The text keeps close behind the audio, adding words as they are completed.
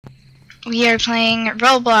we are playing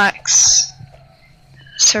Roblox.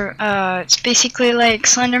 So, it's basically like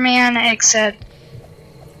Slenderman, except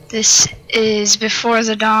this is before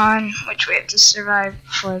the dawn, which we have to survive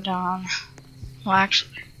before dawn. Well,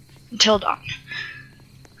 actually, until dawn.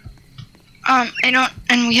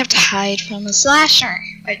 And we have to hide from the slasher,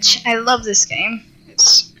 which I love this game.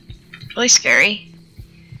 It's really scary.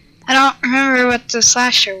 I don't remember what the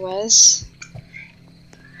slasher was.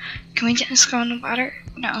 Can we just go in the water?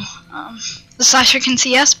 No. The slasher can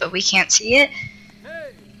see us, but we can't see it.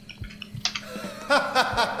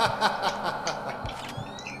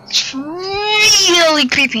 It's really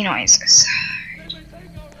creepy noises.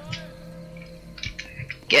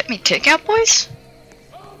 Get me takeout, boys?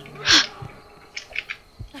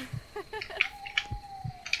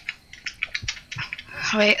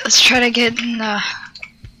 Wait, let's try to get in the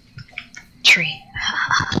tree.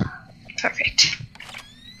 Perfect.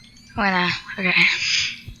 Why not? Okay.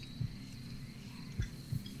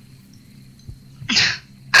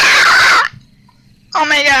 Oh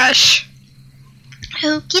my gosh.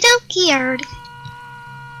 Okie dokie yard.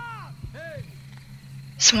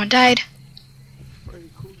 Someone died.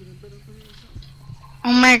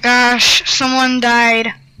 Oh my gosh, someone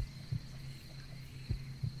died.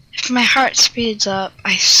 If my heart speeds up,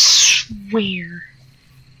 I swear.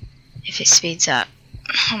 If it speeds up.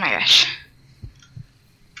 Oh my gosh.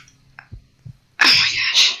 Oh my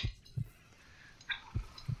gosh.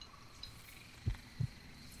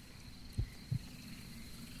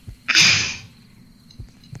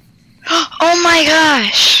 Oh my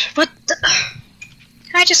gosh. What the?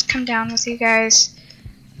 Can I just come down with you guys?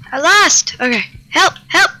 I lost. Okay. Help!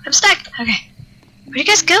 Help! I'm stuck. Okay. Where'd you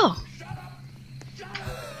guys go?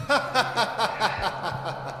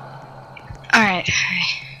 Alright.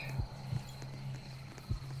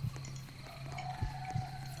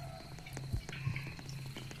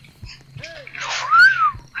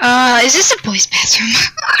 Is this a boys' bathroom?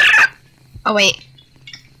 Oh wait.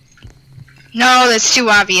 No, that's too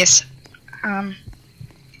obvious. No,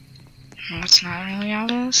 it's not really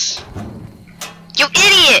obvious. You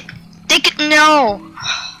idiot! Think it no!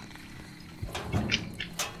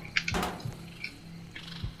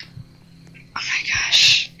 Oh my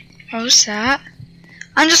gosh. What was that?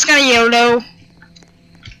 I'm just gonna YOLO.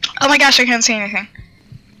 Oh my gosh, I can't see anything.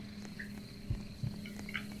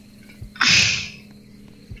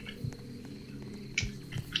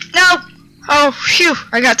 No! Oh, phew!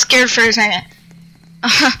 I got scared for a second.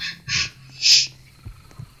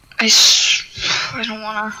 I don't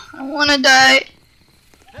wanna die.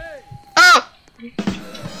 Oh!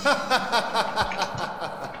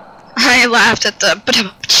 I laughed at the.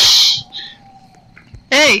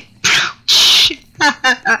 Hey!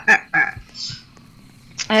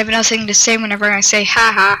 I have nothing to say whenever I say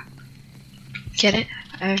haha. Get it?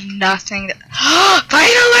 I have nothing to.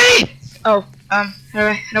 Finally! Oh, how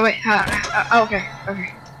do I? Oh, okay,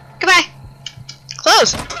 okay. Goodbye!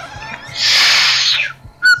 Close!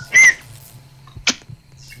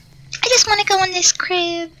 I just want to go in this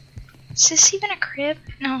crib. Is this even a crib?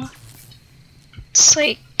 No. It's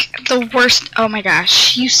like the worst. Oh my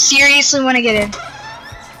gosh. You seriously want to get in?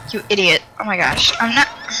 You idiot. Oh my gosh. I'm not.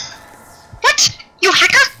 What? You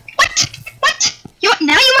hacker? What? What? You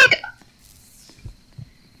now you want to go?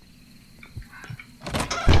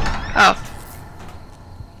 Oh.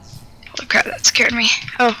 Holy crap, that scared me.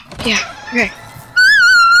 Oh, yeah. Okay.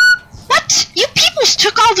 What? You peoples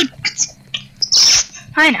took all the.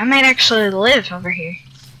 Fine, I might actually live over here.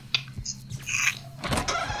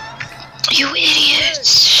 You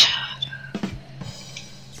idiots!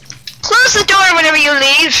 Close the door whenever you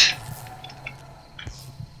leave.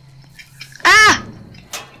 Ah!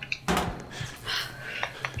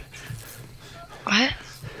 What?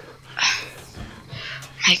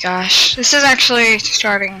 My gosh, this is actually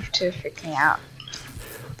starting to freak me out.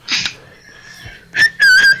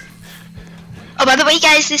 Oh, by the way,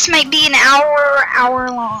 guys, this might be an hour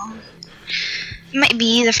long. It might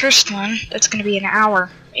be the first one. That's gonna be an hour.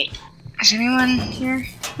 Wait, is anyone here?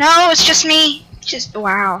 No, it's just me. Just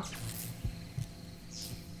wow.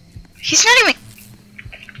 He's not even.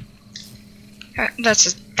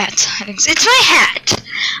 That's bad settings. It's my hat.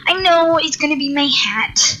 I know it's gonna be my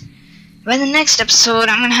hat. By the next episode,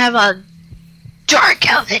 I'm gonna have a dark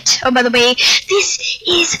outfit. Oh, by the way, this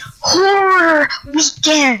is horror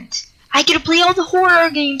weekend. I get to play all the horror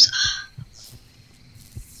games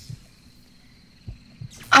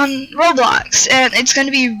on Roblox, and it's going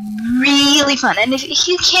to be really fun. And if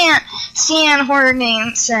you can't stand horror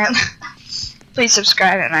games, then please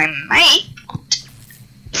subscribe, and I might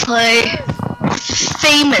play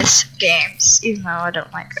famous games, even though I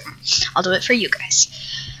don't like them. I'll do it for you guys.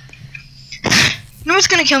 You know what's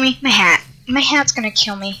gonna kill me? My hat. My hat's gonna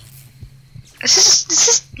kill me. This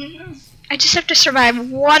is. I just have to survive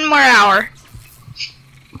 1 more hour.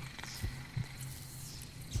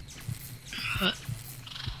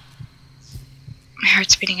 My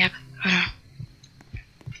heart's beating up. Oh no.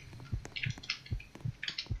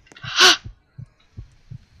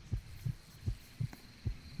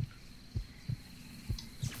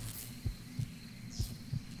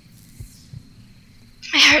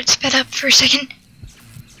 My heart sped up for a second.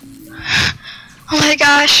 Oh my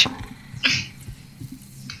gosh.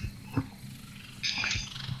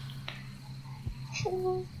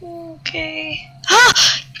 Okay. Oh!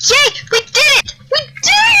 Yay! We did it! We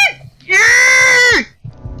did it! Yeah!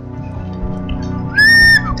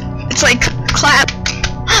 It's like clap.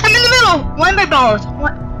 I'm in the middle! Why am I bald?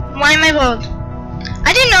 Why am I bald?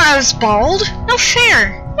 I didn't know I was bald. No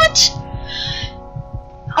fair. What?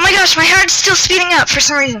 Oh my gosh, my heart's still speeding up for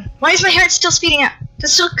some reason. Why is my heart still speeding up?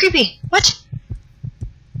 That's so creepy. What?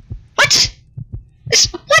 What?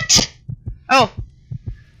 What? Oh.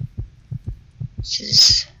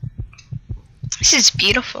 This is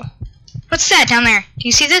beautiful. What's that down there? Do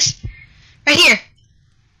you see this? Right here.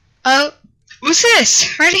 Oh, what's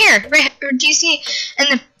this? Right here. Right. Or do you see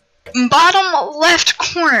in the bottom left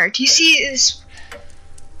corner? Do you see this?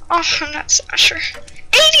 Oh, I'm not so sure.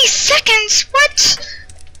 80 seconds? What?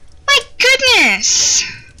 My goodness.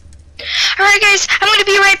 Alright guys, I'm going to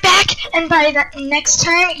be right back, and by the next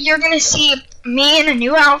time, you're going to see me in a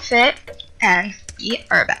new outfit, and we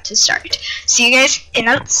are about to start. See you guys in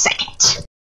a second.